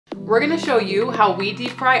We're gonna show you how we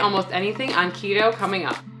deep fry almost anything on keto coming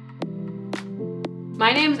up.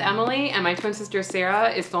 My name's Emily and my twin sister Sarah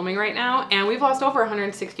is filming right now, and we've lost over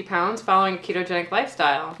 160 pounds following a ketogenic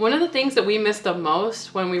lifestyle. One of the things that we missed the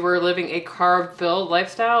most when we were living a carb-filled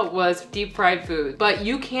lifestyle was deep fried food. But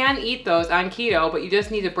you can eat those on keto, but you just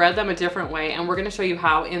need to bread them a different way, and we're gonna show you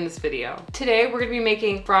how in this video. Today we're gonna be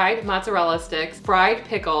making fried mozzarella sticks, fried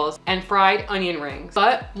pickles, and fried onion rings.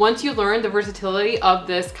 But once you learn the versatility of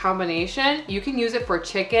this combination, you can use it for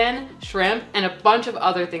chicken, shrimp, and a bunch of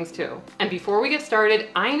other things too. And before we get started,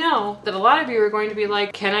 I know that a lot of you are going to be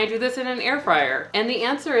like, can I do this in an air fryer? And the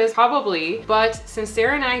answer is probably, but since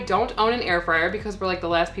Sarah and I don't own an air fryer because we're like the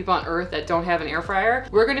last people on earth that don't have an air fryer,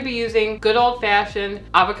 we're gonna be using good old-fashioned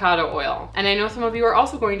avocado oil. And I know some of you are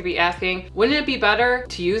also going to be asking, wouldn't it be better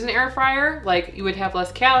to use an air fryer? Like you would have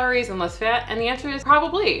less calories and less fat? And the answer is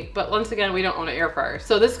probably, but once again, we don't own an air fryer.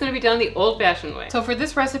 So this is gonna be done the old-fashioned way. So for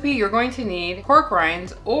this recipe, you're going to need pork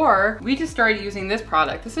rinds, or we just started using this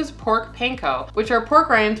product. This is pork panko, which are pork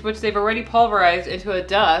rinds which they've already pulverized into a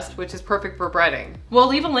dust, which is perfect for breading. We'll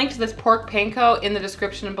leave a link to this pork panko in the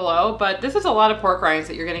description below, but this is a lot of pork rinds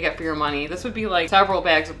that you're gonna get for your money. This would be like several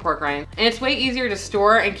bags of pork rinds. And it's way easier to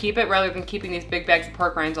store and keep it rather than keeping these big bags of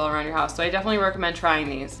pork rinds all around your house. So I definitely recommend trying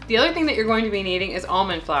these. The other thing that you're going to be needing is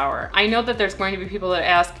almond flour. I know that there's going to be people that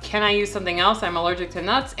ask, can I use something else? I'm allergic to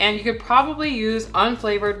nuts. And you could probably use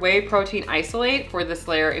unflavored whey protein isolate for this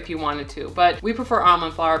layer if you wanted to, but we prefer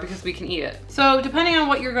almond flour because we can eat it. So depending on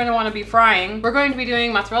what you're going to want to be frying, we're going to be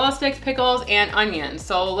doing mozzarella sticks, pickles, and onions.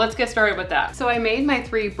 So let's get started with that. So I made my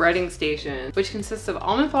 3 breading stations, which consists of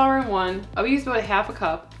almond flour in one. I used about ½ a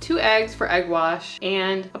cup, 2 eggs for egg wash,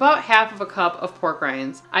 and about ½ a cup of pork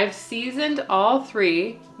rinds. I've seasoned all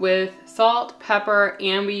 3 with salt, pepper,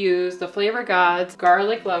 and we use the Flavor Gods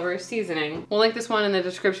Garlic Lovers seasoning. We'll link this one in the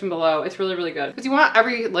description below. It's really, really good because you want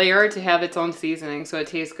every layer to have its own seasoning so it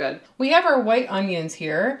tastes good. We have our white onions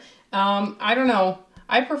here. I don't know.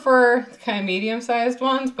 I prefer kind of medium-sized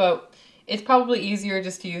ones, but it's probably easier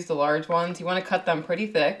just to use the large ones. You want to cut them pretty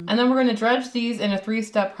thick. And then we're going to dredge these in a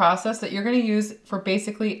 3-step process that you're going to use for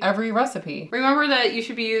basically every recipe. Remember that you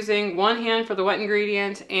should be using 1 hand for the wet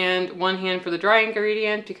ingredient and 1 hand for the dry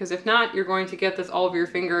ingredient, because if not, you're going to get this all over your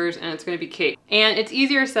fingers and it's going to be cake. And it's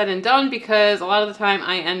easier said than done because a lot of the time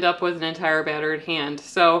I end up with an entire battered hand.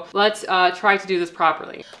 So let's try to do this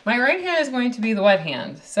properly. My right hand is going to be the wet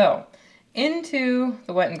hand. So into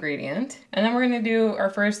the wet ingredient, and then we're going to do our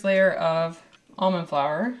first layer of almond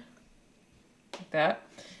flour, like that,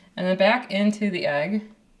 and then back into the egg,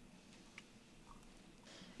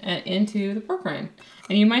 and into the pork rind.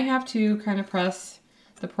 And you might have to kind of press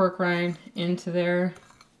the pork rind into there,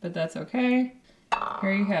 but that's okay.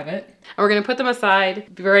 Here you have it. And we're going to put them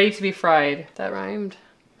aside, be ready to be fried. That rhymed.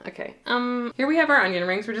 Okay, here we have our onion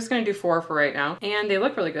rings. We're just going to do 4 for right now, and they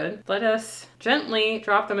look really good. Let us gently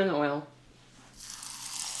drop them in the oil.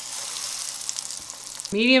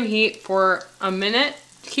 Medium heat for a minute.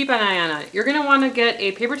 Keep an eye on it. You're gonna wanna get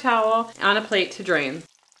a paper towel on a plate to drain.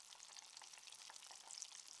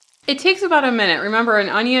 It takes about a minute. Remember, an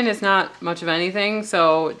onion is not much of anything,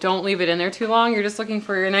 so don't leave it in there too long. You're just looking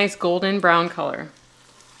for a nice golden brown color.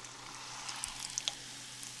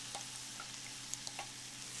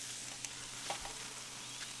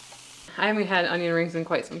 I haven't had onion rings in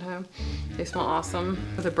quite some time. They smell awesome.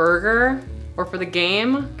 With a burger, or for the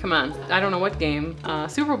game, come on. I don't know what game.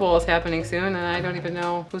 Super Bowl is happening soon and I don't even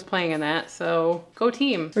know who's playing in that, so go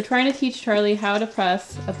team. We're trying to teach Charlie how to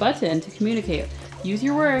press a button to communicate. Use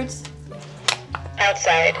your words.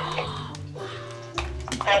 Outside.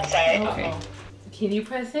 Outside. Okay. Can you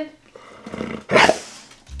press it?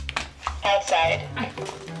 Outside.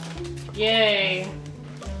 Yay.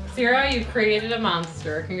 Sarah, you've created a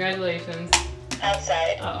monster. Congratulations.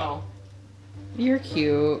 Outside. Uh-oh. You're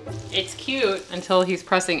cute. It's cute until he's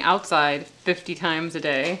pressing outside 50 times a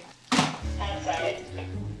day. Outside.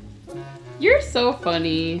 You're so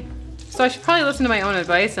funny. So I should probably listen to my own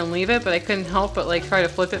advice and leave it, but I couldn't help but like try to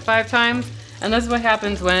flip it 5 times. And this is what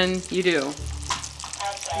happens when you do.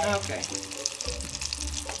 Outside. Okay.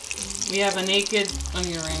 We have a naked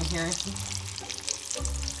onion ring here.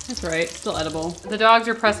 That's right, still edible. The dogs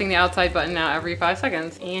are pressing the outside button now every 5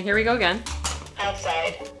 seconds. And here we go again.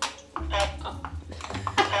 Outside.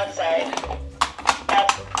 Outside.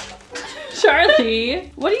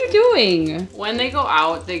 Charlie, what are you doing? When they go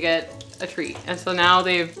out, they get a treat. And so now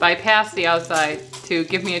they've bypassed the outside to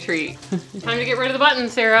give me a treat. Time to get rid of the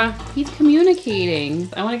buttons, Sarah. He's communicating.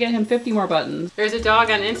 I want to get him 50 more buttons. There's a dog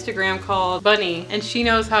on Instagram called Bunny, and she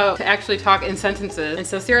knows how to actually talk in sentences. And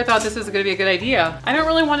so Sarah thought this was gonna be a good idea. I don't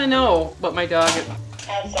really want to know what my dog is.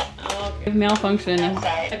 Malfunction.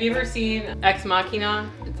 Outside. Have you ever seen Ex Machina?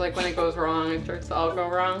 It's like when it goes wrong, it starts to all go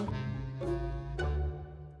wrong.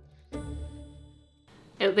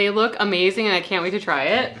 They look amazing and I can't wait to try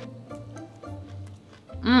it.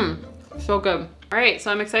 Mmm, so good. All right,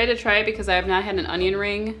 so I'm excited to try it because I have not had an onion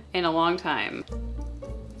ring in a long time.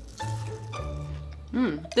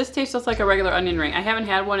 This tastes just like a regular onion ring. I haven't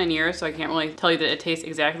had one in years, so I can't really tell you that it tastes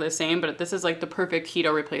exactly the same, but this is like the perfect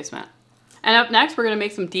keto replacement. And up next, we're gonna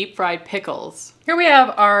make some deep fried pickles. Here we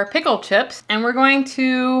have our pickle chips and we're going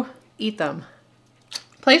to eat them.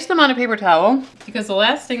 Place them on a paper towel because the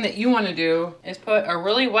last thing that you want to do is put a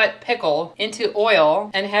really wet pickle into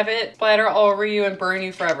oil and have it splatter all over you and burn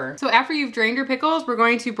you forever. So after you've drained your pickles, we're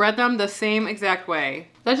going to bread them the same exact way.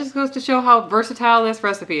 That just goes to show how versatile this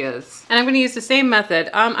recipe is. And I'm going to use the same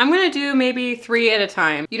method. I'm going to do maybe 3 at a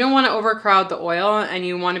time. You don't want to overcrowd the oil and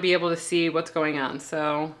you want to be able to see what's going on.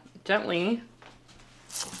 So gently.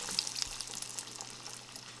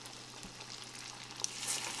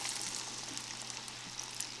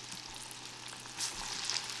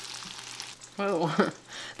 Whoa,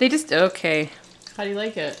 they just, okay. How do you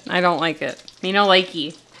like it? I don't like it. Me no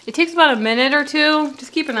likey. It takes about a minute or 2.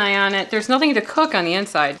 Just keep an eye on it. There's nothing to cook on the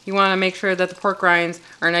inside. You want to make sure that the pork rinds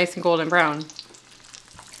are nice and golden brown.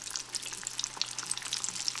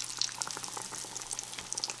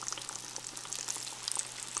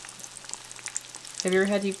 Have you ever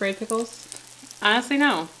had deep fried pickles? Honestly,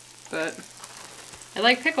 no. But I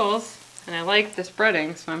like pickles and I like this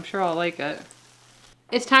breading, so I'm sure I'll like it.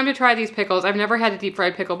 It's time to try these pickles. I've never had a deep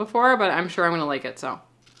fried pickle before, but I'm sure I'm gonna like it, so.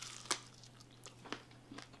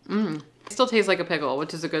 It still tastes like a pickle,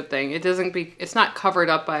 which is a good thing. It's not covered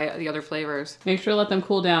up by the other flavors. Make sure to let them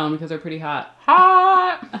cool down because they're pretty hot.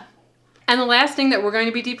 Hot! And the last thing that we're going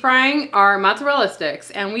to be deep frying are mozzarella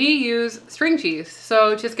sticks, and we use string cheese.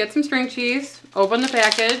 So just get some string cheese, open the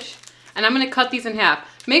package, and I'm gonna cut these in half.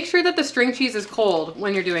 Make sure that the string cheese is cold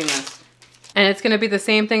when you're doing this. And it's gonna be the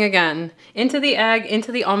same thing again. Into the egg,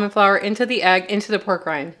 into the almond flour, into the egg, into the pork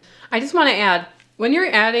rind. I just wanna add, when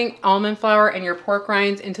you're adding almond flour and your pork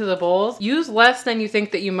rinds into the bowls, use less than you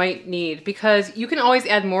think that you might need because you can always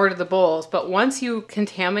add more to the bowls, but once you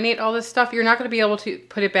contaminate all this stuff, you're not gonna be able to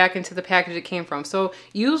put it back into the package it came from. So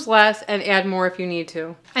use less and add more if you need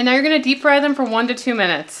to. And now you're gonna deep fry them for 1 to 2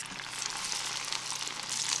 minutes.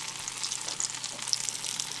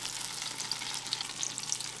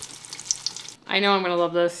 I know I'm gonna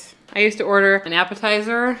love this. I used to order an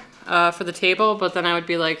appetizer for the table, but then I would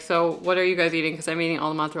be like, so what are you guys eating? Because I'm eating all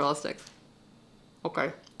the mozzarella sticks.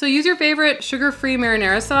 Okay. So use your favorite sugar-free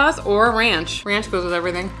marinara sauce or ranch. Ranch goes with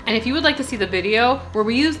everything. And if you would like to see the video where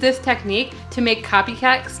we use this technique to make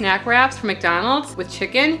copycat snack wraps for McDonald's with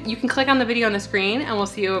chicken, you can click on the video on the screen and we'll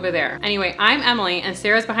see you over there. Anyway, I'm Emily and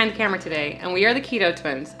Sarah's behind the camera today, and we are the Keto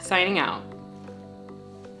Twins, signing out.